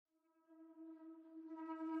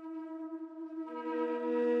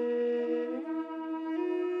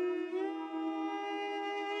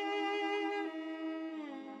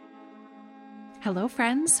Hello,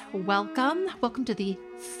 friends. Welcome. Welcome to the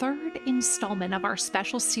third installment of our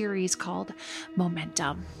special series called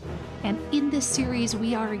Momentum. And in this series,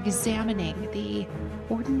 we are examining the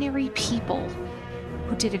ordinary people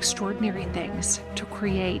who did extraordinary things to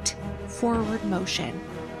create forward motion,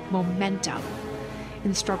 momentum in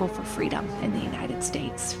the struggle for freedom in the United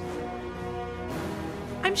States.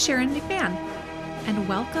 I'm Sharon McMahon, and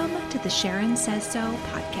welcome to the Sharon Says So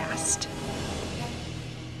podcast.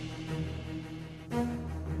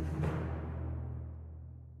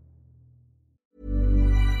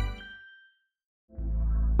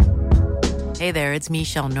 Hey there, it's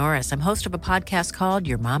Michelle Norris. I'm host of a podcast called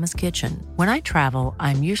Your Mama's Kitchen. When I travel,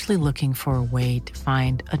 I'm usually looking for a way to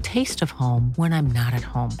find a taste of home when I'm not at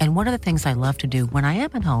home. And one of the things I love to do when I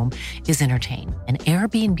am at home is entertain. And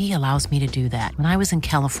Airbnb allows me to do that. When I was in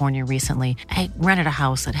California recently, I rented a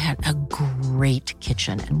house that had a great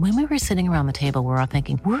kitchen. And when we were sitting around the table, we're all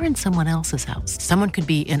thinking, we're in someone else's house. Someone could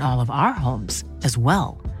be in all of our homes as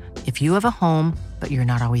well. If you have a home, but you're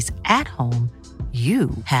not always at home,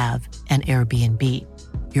 you have an Airbnb.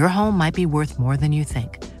 Your home might be worth more than you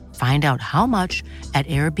think. Find out how much at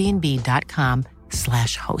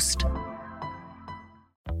airbnb.com/host.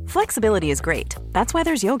 Flexibility is great. That's why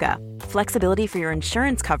there's yoga. Flexibility for your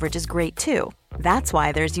insurance coverage is great too. That's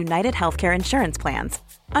why there's United Healthcare Insurance Plans.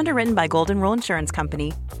 Underwritten by Golden Rule Insurance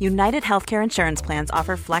Company, United Healthcare Insurance Plans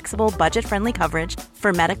offer flexible, budget-friendly coverage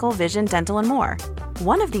for medical, vision, dental, and more.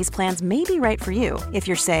 One of these plans may be right for you if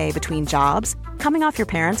you're, say, between jobs, coming off your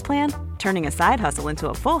parents' plan, turning a side hustle into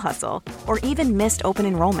a full hustle, or even missed open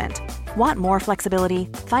enrollment. Want more flexibility?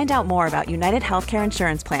 Find out more about United Healthcare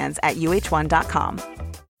Insurance Plans at uh1.com.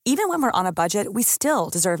 Even when we're on a budget, we still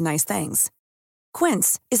deserve nice things.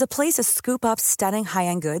 Quince is a place to scoop up stunning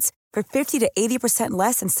high-end goods for 50 to 80%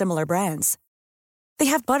 less than similar brands. They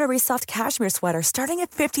have buttery soft cashmere sweaters starting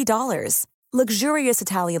at $50, luxurious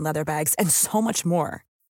Italian leather bags, and so much more.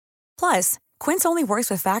 Plus, Quince only works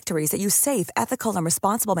with factories that use safe, ethical, and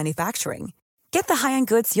responsible manufacturing. Get the high-end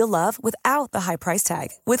goods you'll love without the high price tag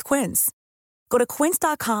with Quince. Go to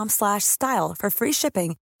quince.com/style for free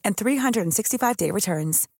shipping and 365-day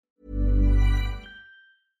returns.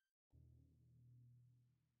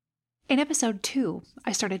 In episode 2,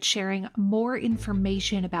 I started sharing more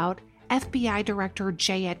information about FBI Director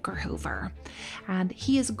J. Edgar Hoover, and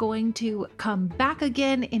he is going to come back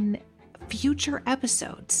again in future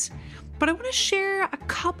episodes. But I want to share a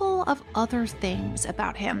couple of other things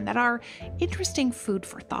about him that are interesting food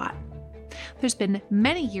for thought. There's been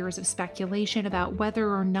many years of speculation about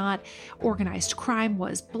whether or not organized crime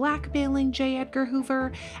was blackmailing J. Edgar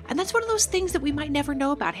Hoover, and that's one of those things that we might never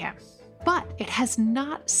know about him. But it has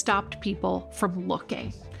not stopped people from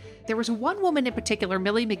looking. There was one woman in particular,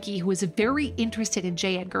 Millie McGee, who was very interested in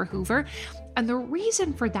J. Edgar Hoover, and the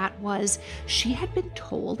reason for that was she had been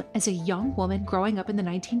told as a young woman growing up in the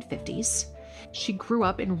 1950s, she grew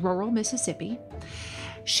up in rural Mississippi,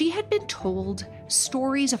 she had been told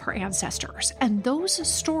stories of her ancestors, and those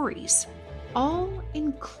stories all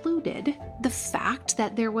included the fact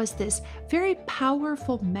that there was this very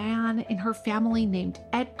powerful man in her family named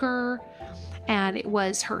Edgar, and it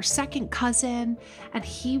was her second cousin, and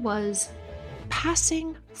he was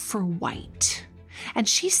passing for white. And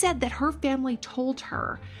she said that her family told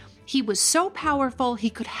her he was so powerful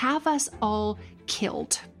he could have us all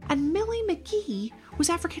killed. And Millie McGee was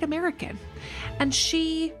African American, and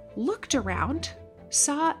she looked around,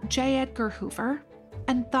 saw J. Edgar Hoover,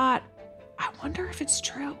 and thought, I wonder if it's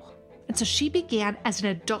true. And so she began as an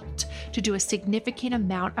adult to do a significant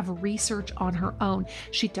amount of research on her own.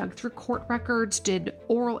 She dug through court records, did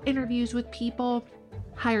oral interviews with people,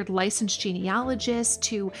 hired licensed genealogists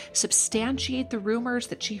to substantiate the rumors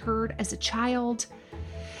that she heard as a child.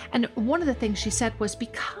 And one of the things she said was,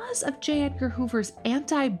 because of J. Edgar Hoover's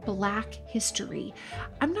anti-Black history,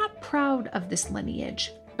 I'm not proud of this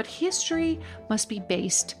lineage. But history must be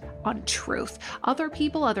based on truth. Other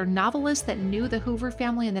people, other novelists that knew the Hoover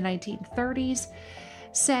family in the 1930s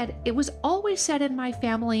said, it was always said in my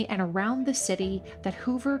family and around the city that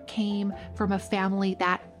Hoover came from a family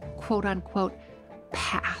that, quote unquote,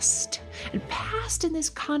 passed. And passed in this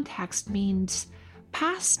context means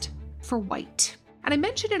passed for white. And I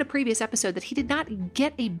mentioned in a previous episode that he did not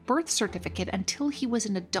get a birth certificate until he was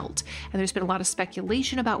an adult. And there's been a lot of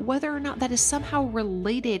speculation about whether or not that is somehow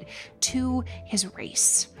related to his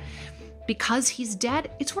race. Because he's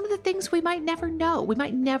dead, it's one of the things we might never know. We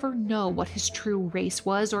might never know what his true race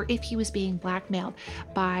was or if he was being blackmailed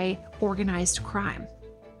by organized crime.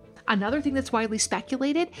 Another thing that's widely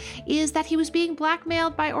speculated is that he was being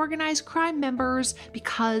blackmailed by organized crime members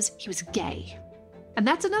because he was gay. And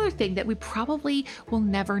that's another thing that we probably will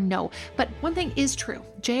never know. But one thing is true.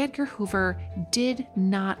 J. Edgar Hoover did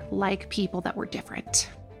not like people that were different.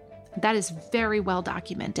 That is very well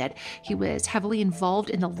documented. He was heavily involved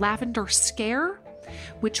in the Lavender Scare,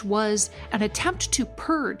 which was an attempt to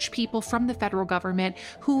purge people from the federal government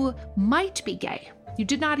who might be gay. You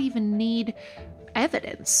did not even need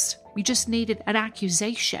evidence. You just needed an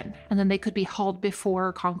accusation, and then they could be hauled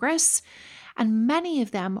before Congress, and many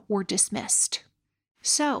of them were dismissed.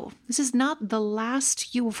 So, this is not the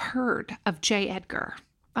last you have heard of J. Edgar.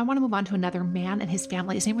 I want to move on to another man and his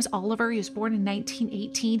family. His name was Oliver. He was born in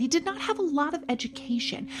 1918. He did not have a lot of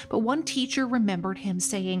education, but one teacher remembered him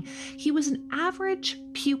saying he was an average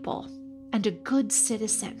pupil and a good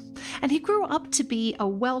citizen. And he grew up to be a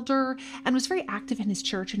welder and was very active in his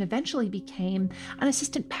church and eventually became an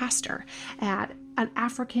assistant pastor at an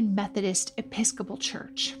African Methodist Episcopal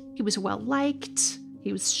church. He was well-liked,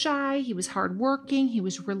 he was shy, he was hardworking, he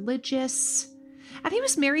was religious. And he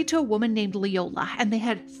was married to a woman named Leola, and they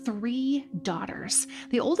had 3 daughters.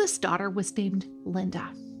 The oldest daughter was named Linda.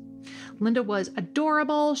 Linda was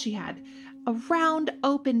adorable. She had a round,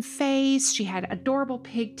 open face. She had adorable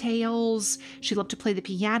pigtails. She loved to play the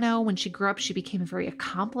piano. When she grew up, she became a very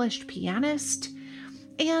accomplished pianist.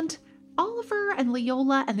 And Oliver and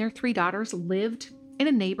Leola and their 3 daughters lived in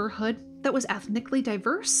a neighborhood that was ethnically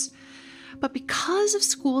diverse. But because of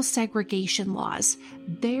school segregation laws,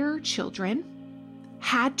 their children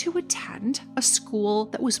had to attend a school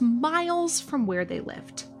that was miles from where they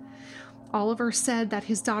lived. Oliver said that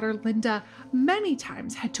his daughter Linda many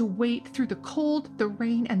times had to wait through the cold, the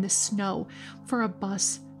rain, and the snow for a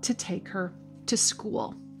bus to take her to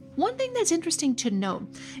school. One thing that's interesting to note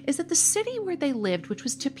is that the city where they lived, which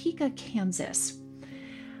was Topeka, Kansas,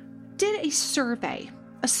 did a survey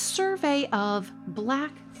of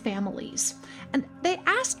Black families. And they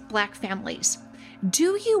asked Black families,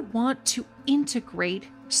 do you want to integrate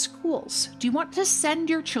schools? Do you want to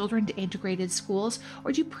send your children to integrated schools,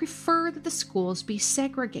 or do you prefer that the schools be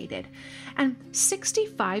segregated? And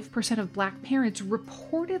 65% of Black parents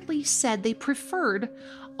reportedly said they preferred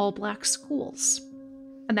all Black schools.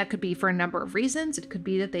 And that could be for a number of reasons. It could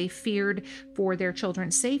be that they feared for their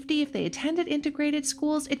children's safety if they attended integrated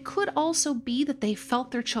schools. It could also be that they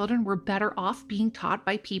felt their children were better off being taught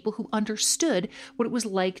by people who understood what it was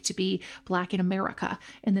like to be Black in America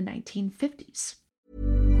in the 1950s.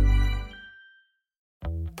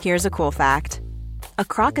 Here's a cool fact. A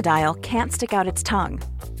crocodile can't stick out its tongue.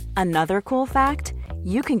 Another cool fact,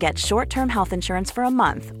 you can get short-term health insurance for a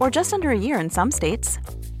month or just under a year in some states.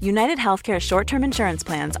 United Healthcare short-term insurance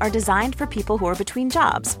plans are designed for people who are between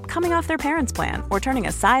jobs, coming off their parents' plan, or turning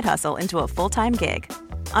a side hustle into a full-time gig.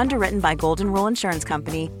 Underwritten by Golden Rule Insurance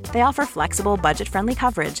Company, they offer flexible, budget-friendly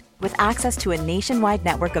coverage with access to a nationwide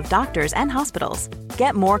network of doctors and hospitals.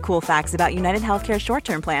 Get more cool facts about United Healthcare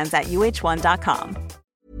short-term plans at uh1.com.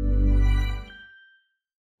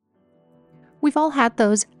 We've all had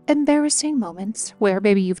those embarrassing moments where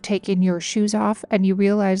maybe you've taken your shoes off and you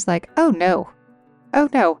realize oh no,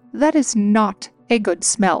 that is not a good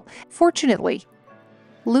smell. Fortunately,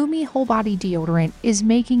 Lume Whole Body Deodorant is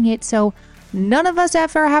making it so none of us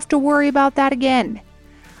ever have to worry about that again.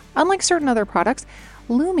 Unlike certain other products,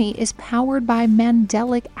 Lume is powered by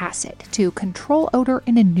mandelic acid to control odor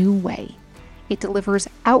in a new way. It delivers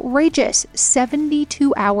outrageous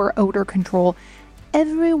 72-hour odor control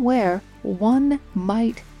everywhere one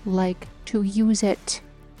might like to use it.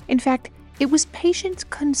 In fact, it was patients'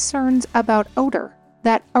 concerns about odor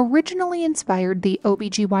that originally inspired the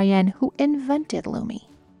OBGYN who invented Lume.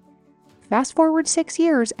 Fast forward 6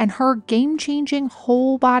 years, and her game-changing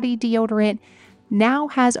whole body deodorant now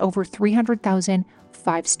has over 300,000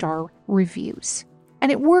 5-star reviews.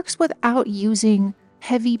 And it works without using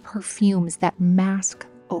heavy perfumes that mask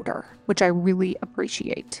odor, which I really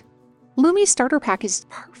appreciate. Lume's starter pack is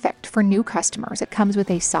perfect for new customers. It comes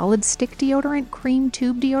with a solid stick deodorant, cream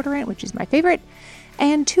tube deodorant, which is my favorite,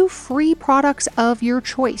 and 2 free products of your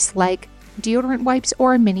choice, like deodorant wipes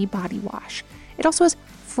or a mini body wash. It also has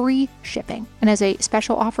free shipping. And as a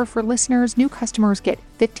special offer for listeners, new customers get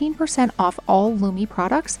 15% off all Lume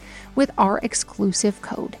products with our exclusive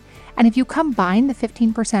code. And if you combine the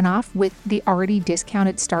 15% off with the already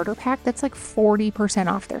discounted starter pack, that's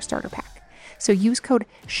 40% off their starter pack. So use code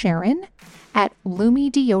Sharon at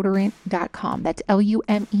LumeDeodorant.com. That's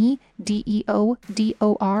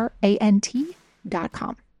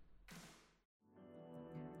LumeDeodorant.com.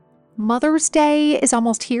 Mother's Day is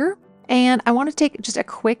almost here, And I want to take just a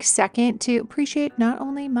quick second to appreciate not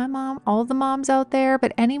only my mom, all the moms out there,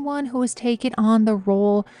 but anyone who has taken on the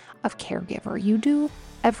role of caregiver. You do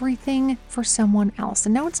everything for someone else.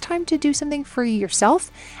 And now it's time to do something for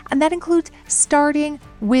yourself. And that includes starting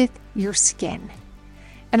with your skin.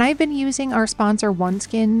 And I've been using our sponsor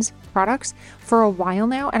OneSkin's products for a while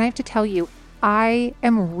now. And I have to tell you, I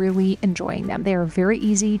am really enjoying them. They are very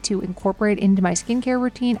easy to incorporate into my skincare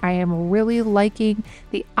routine. I am really liking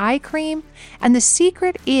the eye cream. And the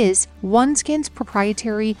secret is OneSkin's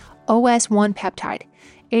proprietary OS1 peptide.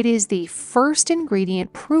 It is the first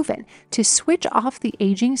ingredient proven to switch off the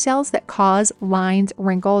aging cells that cause lines,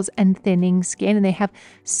 wrinkles, and thinning skin. And they have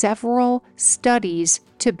several studies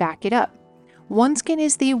to back it up. OneSkin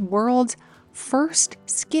is the world's first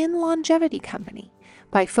skin longevity company.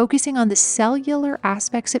 By focusing on the cellular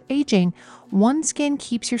aspects of aging, OneSkin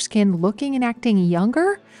keeps your skin looking and acting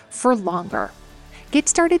younger for longer. Get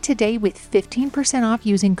started today with 15% off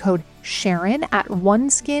using code Sharon at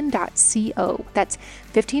oneskin.co. That's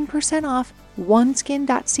 15% off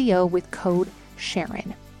oneskin.co with code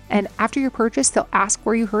Sharon. And after your purchase, they'll ask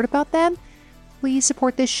where you heard about them. Please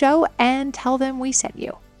support this show and tell them we sent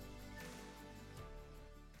you.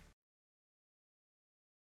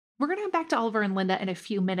 We're going to come back to Oliver and Linda in a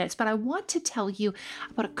few minutes, but I want to tell you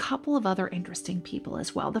about a couple of other interesting people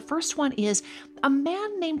as well. The first one is a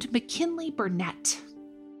man named McKinley Burnett.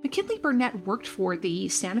 McKinley Burnett worked for the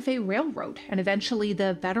Santa Fe Railroad and eventually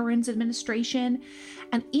the Veterans Administration.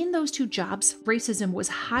 And in those two jobs, racism was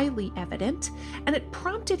highly evident, and it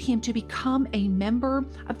prompted him to become a member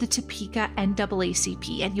of the Topeka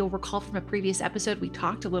NAACP. And you'll recall from a previous episode, we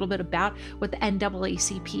talked a little bit about what the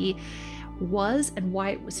NAACP was and why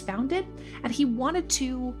it was founded, and he wanted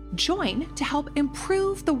to join to help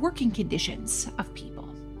improve the working conditions of people.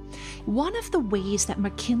 One of the ways that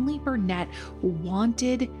McKinley Burnett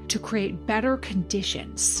wanted to create better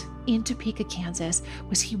conditions in Topeka, Kansas,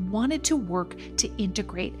 was he wanted to work to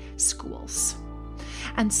integrate schools.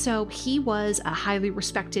 And so he was a highly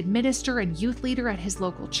respected minister and youth leader at his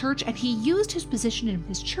local church, and he used his position in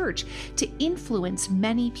his church to influence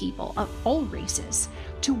many people of all races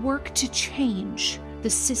to work to change the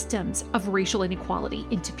systems of racial inequality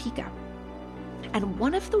in Topeka. And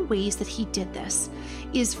one of the ways that he did this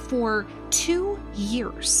is for 2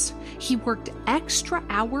 years, he worked extra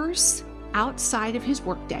hours outside of his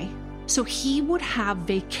workday, so he would have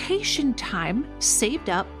vacation time saved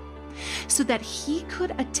up so that he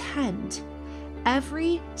could attend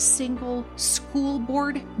every single school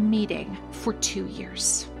board meeting for 2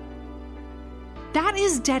 years. That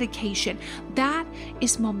is dedication. That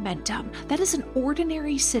is momentum. That is an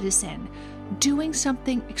ordinary citizen doing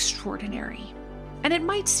something extraordinary. And it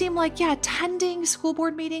might seem like, yeah, attending school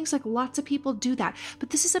board meetings, like lots of people do that.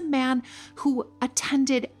 But this is a man who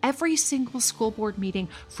attended every single school board meeting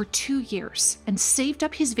for 2 years and saved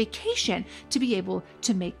up his vacation to be able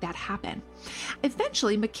to make that happen.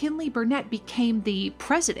 Eventually, McKinley Burnett became the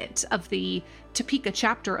president of the Topeka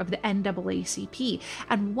chapter of the NAACP.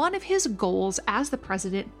 And one of his goals as the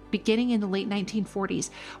president, beginning in the late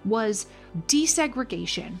 1940s, was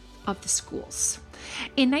desegregation of the schools.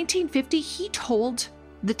 In 1950, he told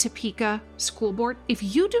the Topeka School Board,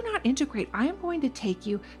 "If you do not integrate, I am going to take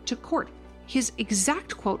you to court." His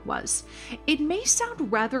exact quote was, "It may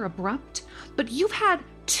sound rather abrupt, but you've had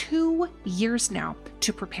 2 years now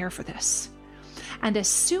to prepare for this." And as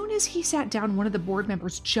soon as he sat down, one of the board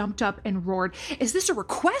members jumped up and roared, "Is this a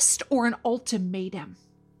request or an ultimatum?"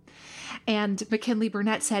 And McKinley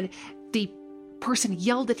Burnett said the person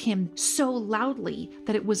yelled at him so loudly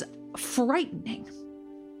that it was frightening.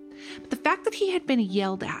 But the fact that he had been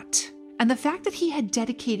yelled at and the fact that he had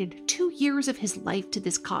dedicated 2 years of his life to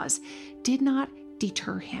this cause did not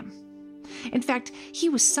deter him. In fact, he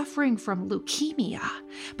was suffering from leukemia,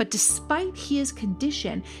 but despite his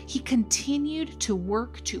condition, he continued to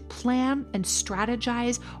work to plan and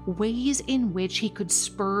strategize ways in which he could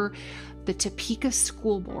spur the Topeka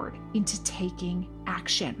School Board into taking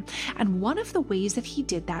action. And one of the ways that he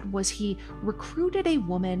did that was he recruited a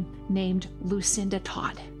woman named Lucinda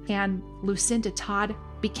Todd. And Lucinda Todd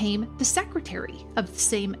became the secretary of the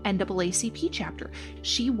same NAACP chapter.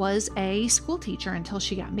 She was a school teacher until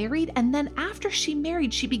she got married. And then after she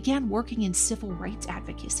married, she began working in civil rights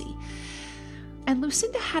advocacy. And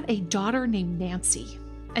Lucinda had a daughter named Nancy.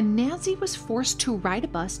 And Nancy was forced to ride a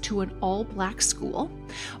bus to an all-black school,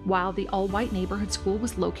 while the all-white neighborhood school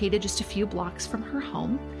was located just a few blocks from her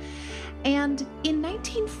home. And in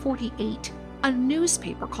 1948, a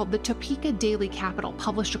newspaper called the Topeka Daily Capital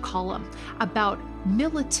published a column about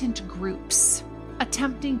militant groups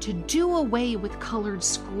attempting to do away with colored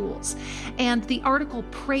schools. And the article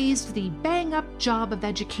praised the bang-up job of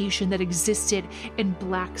education that existed in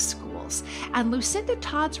Black schools. And Lucinda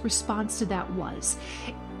Todd's response to that was,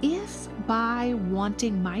 if by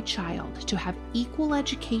wanting my child to have equal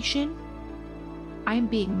education, I'm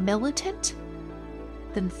being militant,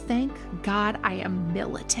 then thank God I am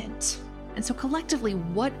militant. And so collectively,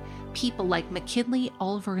 what people like McKinley,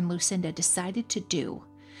 Oliver, and Lucinda decided to do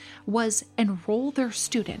was enroll their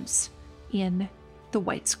students in the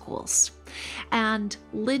white schools. And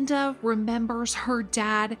Linda remembers her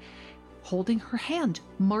dad holding her hand,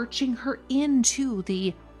 marching her into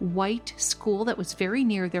the white school that was very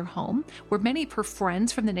near their home, where many of her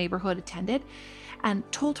friends from the neighborhood attended, and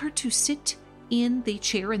told her to sit in the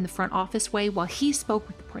chair in the front office way while he spoke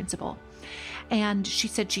with the principal. And she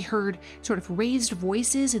said she heard sort of raised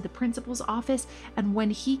voices in the principal's office. And when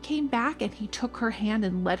he came back and he took her hand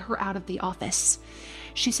and led her out of the office,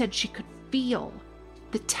 she said she could feel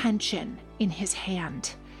the tension in his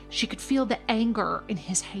hand. She could feel the anger in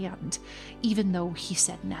his hand, even though he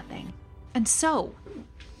said nothing. And so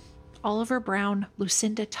Oliver Brown,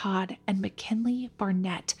 Lucinda Todd, and McKinley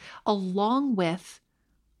Barnett, along with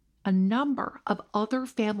a number of other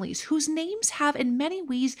families whose names have in many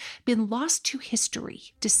ways been lost to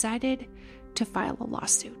history, decided to file a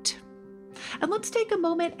lawsuit. And let's take a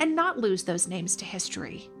moment and not lose those names to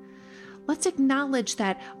history. Let's acknowledge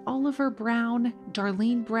that Oliver Brown,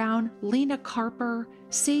 Darlene Brown, Lena Carper,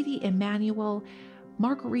 Sadie Emanuel,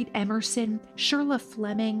 Marguerite Emerson, Shirla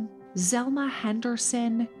Fleming, Zelma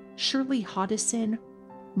Henderson, Shirley Hodison,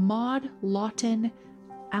 Maud Lawton,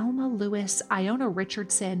 Alma Lewis, Iona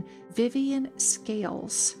Richardson, Vivian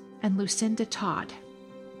Scales, and Lucinda Todd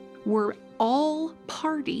were all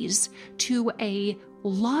parties to a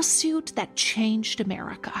lawsuit that changed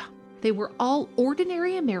America. They were all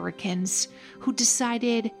ordinary Americans who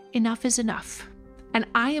decided enough is enough, and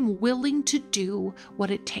I am willing to do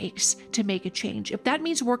what it takes to make a change. If that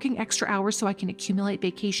means working extra hours so I can accumulate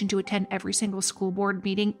vacation to attend every single school board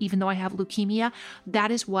meeting, even though I have leukemia,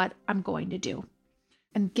 that is what I'm going to do.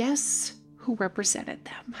 And guess who represented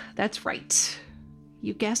them? That's right.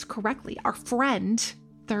 You guessed correctly. Our friend,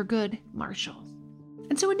 Thurgood Marshall.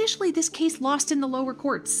 And so initially this case lost in the lower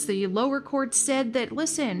courts. The lower courts said that,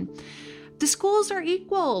 listen, the schools are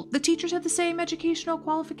equal. The teachers have the same educational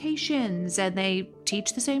qualifications and they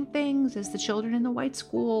teach the same things as the children in the white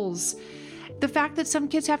schools. The fact that some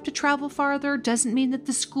kids have to travel farther doesn't mean that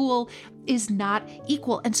the school is not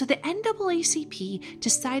equal. And so the NAACP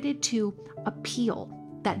decided to appeal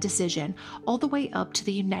that decision all the way up to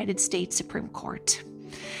the United States Supreme Court.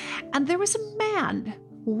 And there was a man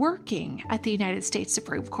working at the United States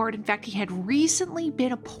Supreme Court. In fact, he had recently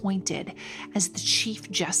been appointed as the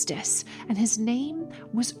Chief Justice, and his name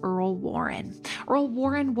was Earl Warren. Earl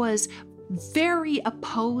Warren was very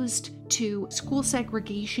opposed to school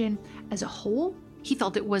segregation as a whole. He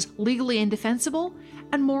felt it was legally indefensible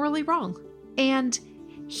and morally wrong. And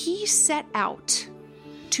he set out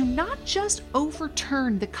to not just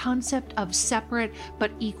overturn the concept of separate but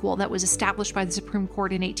equal that was established by the Supreme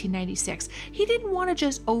Court in 1896. He didn't want to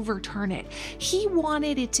just overturn it. He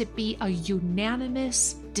wanted it to be a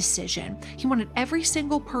unanimous decision. He wanted every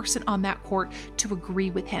single person on that court to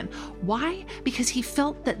agree with him. Why? Because he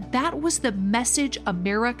felt that that was the message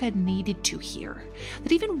America needed to hear.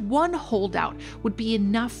 That even one holdout would be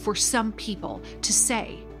enough for some people to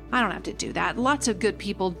say, I don't have to do that. Lots of good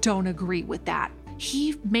people don't agree with that.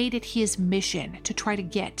 He made it his mission to try to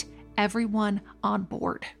get everyone on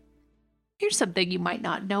board. Here's something you might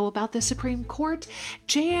not know about the Supreme Court.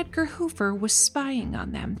 J. Edgar Hoover was spying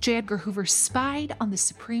on them. J. Edgar Hoover spied on the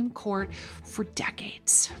Supreme Court for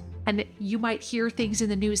decades. And you might hear things in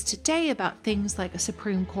the news today about things like a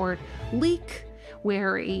Supreme Court leak,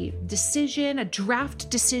 where a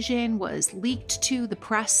draft decision was leaked to the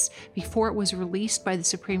press before it was released by the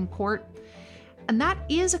Supreme Court. And that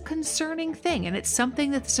is a concerning thing, and it's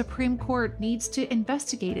something that the Supreme Court needs to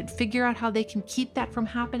investigate and figure out how they can keep that from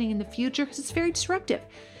happening in the future, because it's very disruptive.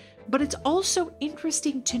 But it's also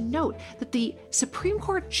interesting to note that the Supreme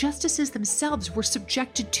Court justices themselves were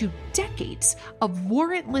subjected to decades of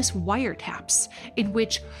warrantless wiretaps in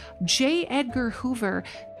which J. Edgar Hoover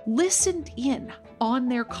listened in on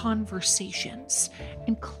their conversations,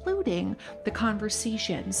 including the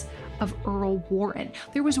conversations of Earl Warren.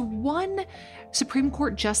 There was one Supreme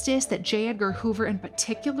Court justice that J. Edgar Hoover in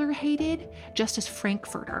particular hated, Justice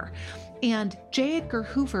Frankfurter. And J. Edgar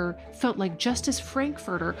Hoover felt like Justice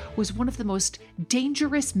Frankfurter was one of the most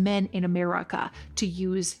dangerous men in America, to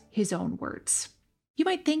use his own words. You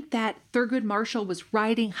might think that Thurgood Marshall was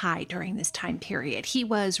riding high during this time period. He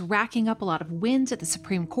was racking up a lot of wins at the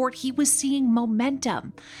Supreme Court. He was seeing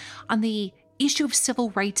momentum on the issue of civil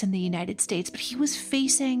rights in the United States, but he was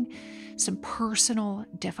facing some personal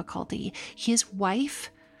difficulty. His wife,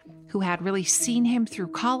 who had really seen him through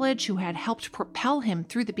college, who had helped propel him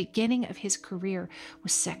through the beginning of his career,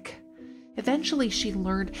 was sick. Eventually, she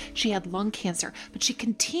learned she had lung cancer, but she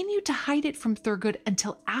continued to hide it from Thurgood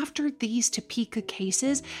until after these Topeka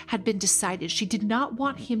cases had been decided. She did not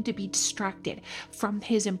want him to be distracted from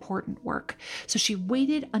his important work. So she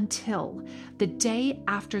waited until the day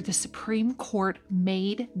after the Supreme Court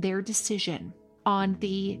made their decision on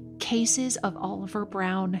the cases of Oliver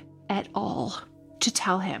Brown et al. To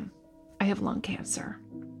tell him, I have lung cancer.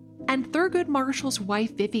 And Thurgood Marshall's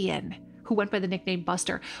wife, Vivian, who went by the nickname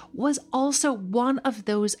Buster, was also one of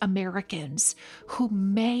those Americans who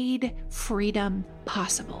made freedom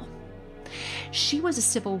possible. She was a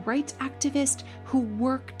civil rights activist who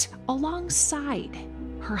worked alongside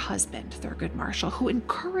her husband, Thurgood Marshall, who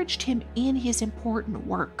encouraged him in his important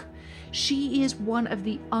work. She is one of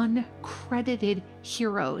the uncredited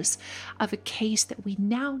heroes of a case that we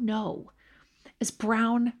now know as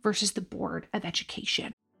Brown versus the Board of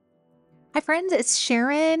Education. Hi friends, it's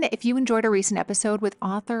Sharon. If you enjoyed a recent episode with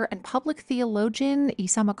author and public theologian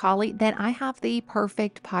Isa McCauley, then I have the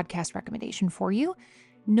perfect podcast recommendation for you.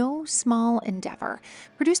 No Small Endeavor.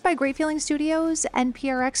 Produced by Great Feeling Studios and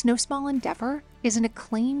PRX, No Small Endeavor is an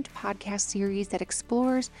acclaimed podcast series that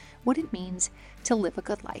explores what it means to live a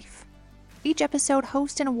good life. Each episode,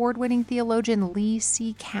 host and award-winning theologian Lee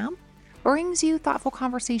C. Camp brings you thoughtful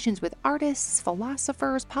conversations with artists,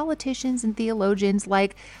 philosophers, politicians, and theologians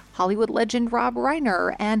like Hollywood legend Rob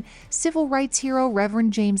Reiner and civil rights hero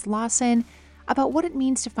Reverend James Lawson about what it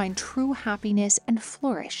means to find true happiness and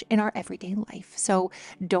flourish in our everyday life. So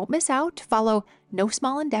don't miss out. Follow No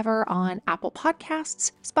Small Endeavor on Apple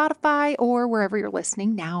Podcasts, Spotify, or wherever you're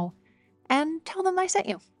listening now, and tell them I sent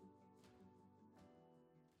you.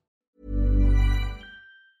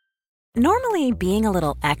 Normally, being a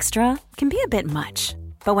little extra can be a bit much,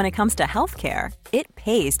 but when it comes to healthcare, it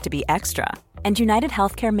pays to be extra. And United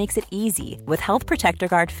Healthcare makes it easy with Health Protector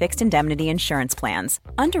Guard fixed indemnity insurance plans.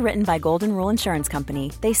 Underwritten by Golden Rule Insurance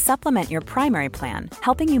Company, they supplement your primary plan,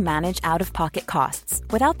 helping you manage out-of-pocket costs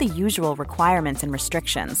without the usual requirements and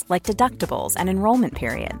restrictions like deductibles and enrollment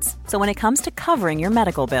periods. So when it comes to covering your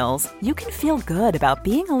medical bills, you can feel good about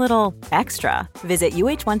being a little extra. Visit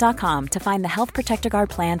uh1.com to find the Health Protector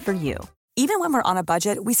Guard plan for you. Even when we're on a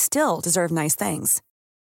budget, we still deserve nice things.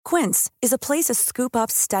 Quince is a place to scoop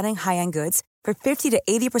up stunning high-end goods for 50 to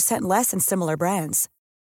 80% less than similar brands.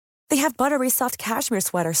 They have buttery soft cashmere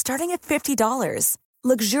sweaters starting at $50,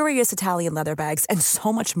 luxurious Italian leather bags, and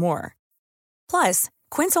so much more. Plus,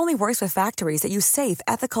 Quince only works with factories that use safe,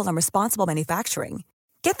 ethical, and responsible manufacturing.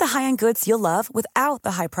 Get the high-end goods you'll love without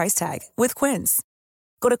the high price tag with Quince.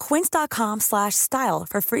 Go to quince.com/style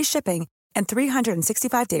for free shipping and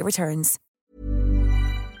 365-day returns.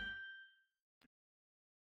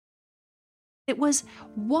 It was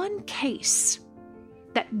one case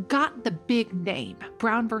that got the big name,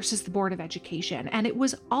 Brown versus the Board of Education, and it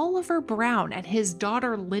was Oliver Brown and his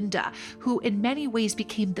daughter Linda, who in many ways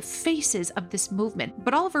became the faces of this movement.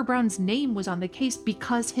 But Oliver Brown's name was on the case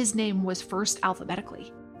because his name was first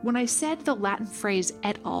alphabetically. When I said the Latin phrase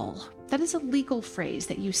et al., that is a legal phrase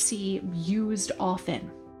that you see used often,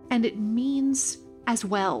 and it means as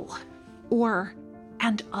well, or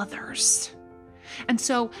and others. And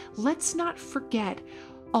so let's not forget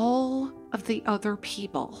all of the other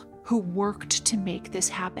people who worked to make this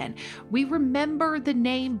happen. We remember the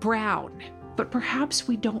name Brown, but perhaps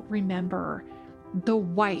we don't remember the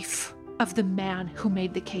wife of the man who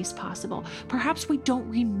made the case possible. Perhaps we don't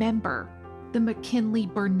remember the McKinley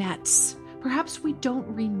Burnetts. Perhaps we don't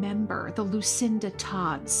remember the Lucinda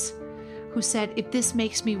Todds, who said, if this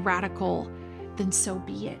makes me radical, then so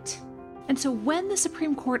be it. And so when the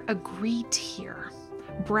Supreme Court agreed to hear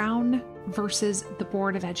Brown versus the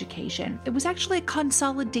Board of Education, it was actually a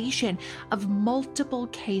consolidation of multiple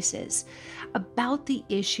cases about the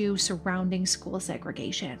issue surrounding school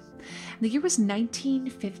segregation. The year was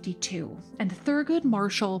 1952, and Thurgood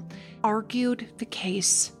Marshall argued the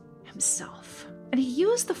case himself. And he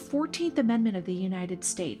used the 14th Amendment of the United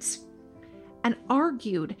States and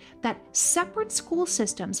argued that separate school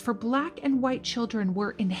systems for Black and white children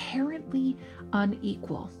were inherently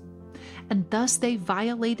unequal, and thus they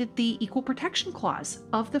violated the Equal Protection Clause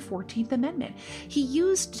of the 14th Amendment. He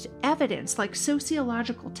used evidence like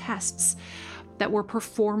sociological tests that were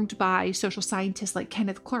performed by social scientists like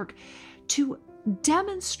Kenneth Clark to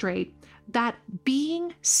demonstrate that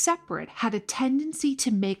being separate had a tendency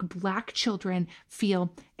to make Black children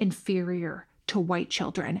feel inferior to white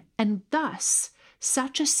children, and thus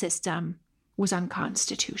such a system was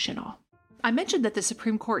unconstitutional. I mentioned that the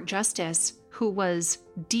Supreme Court justice who was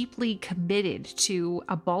deeply committed to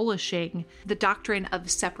abolishing the doctrine of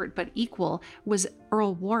separate but equal was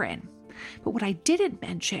Earl Warren. But what I didn't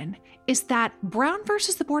mention is that Brown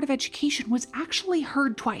versus the Board of Education was actually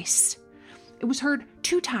heard twice. It was heard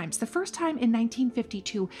 2 times. The first time in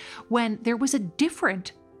 1952, when there was a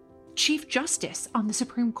different Chief Justice on the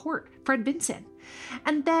Supreme Court, Fred Vinson.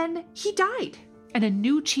 And then he died, and a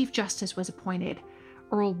new Chief Justice was appointed,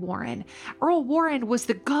 Earl Warren. Earl Warren was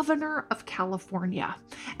the governor of California.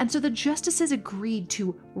 And so the justices agreed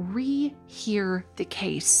to rehear the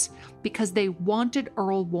case because they wanted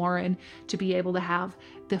Earl Warren to be able to have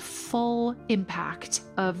the full impact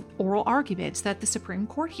of oral arguments that the Supreme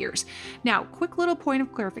Court hears. Now, quick little point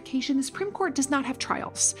of clarification, the Supreme Court does not have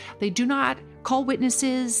trials. They do not call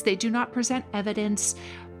witnesses. They do not present evidence.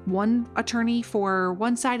 One attorney for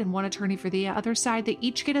one side and one attorney for the other side. They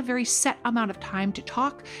each get a very set amount of time to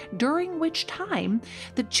talk, during which time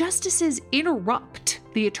the justices interrupt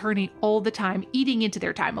the attorney all the time, eating into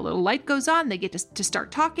their time. A little light goes on, they get to start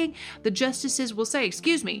talking. The justices will say,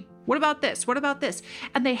 "Excuse me, what about this? What about this?"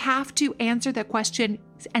 And they have to answer that question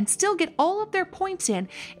and still get all of their points in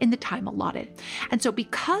the time allotted. And so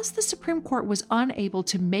because the Supreme Court was unable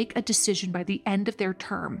to make a decision by the end of their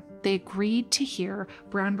term, they agreed to hear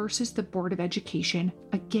Brown versus the Board of Education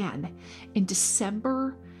again in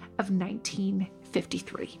December of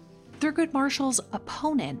 1953. Thurgood Marshall's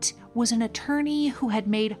opponent was an attorney who had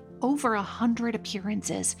made over 100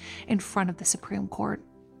 appearances in front of the Supreme Court.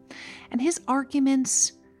 And his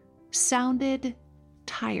arguments sounded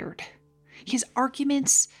tired. His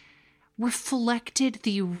arguments reflected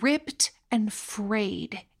the ripped and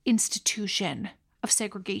frayed institution of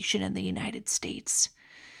segregation in the United States.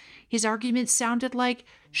 His arguments sounded like,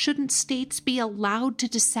 shouldn't states be allowed to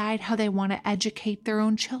decide how they want to educate their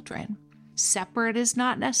own children? Separate is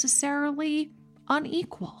not necessarily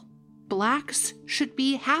unequal. Blacks should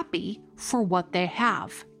be happy for what they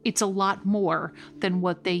have. It's a lot more than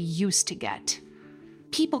what they used to get.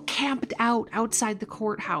 People camped out outside the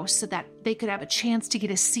courthouse so that they could have a chance to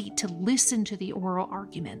get a seat to listen to the oral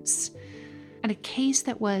arguments. And a case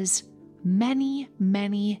that was many,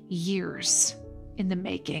 many years in the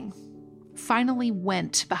making finally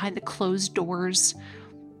went behind the closed doors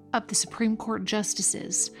of the Supreme Court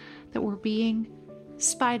justices that were being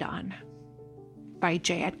spied on by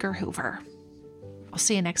J. Edgar Hoover. I'll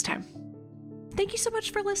see you next time. Thank you so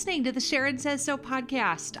much for listening to the Sharon Says So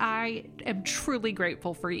podcast. I am truly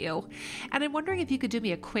grateful for you. And I'm wondering if you could do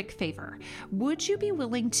me a quick favor. Would you be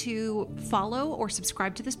willing to follow or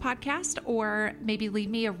subscribe to this podcast, or maybe leave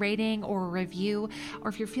me a rating or a review? Or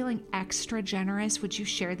if you're feeling extra generous, would you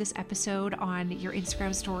share this episode on your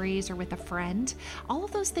Instagram stories or with a friend? All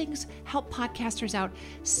of those things help podcasters out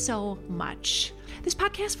so much. This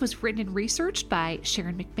podcast was written and researched by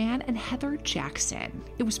Sharon McMahon and Heather Jackson.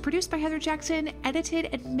 It was produced by Heather Jackson, edited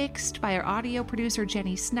and mixed by our audio producer,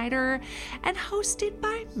 Jenny Snyder, and hosted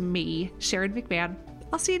by me, Sharon McMahon.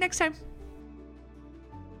 I'll see you next time.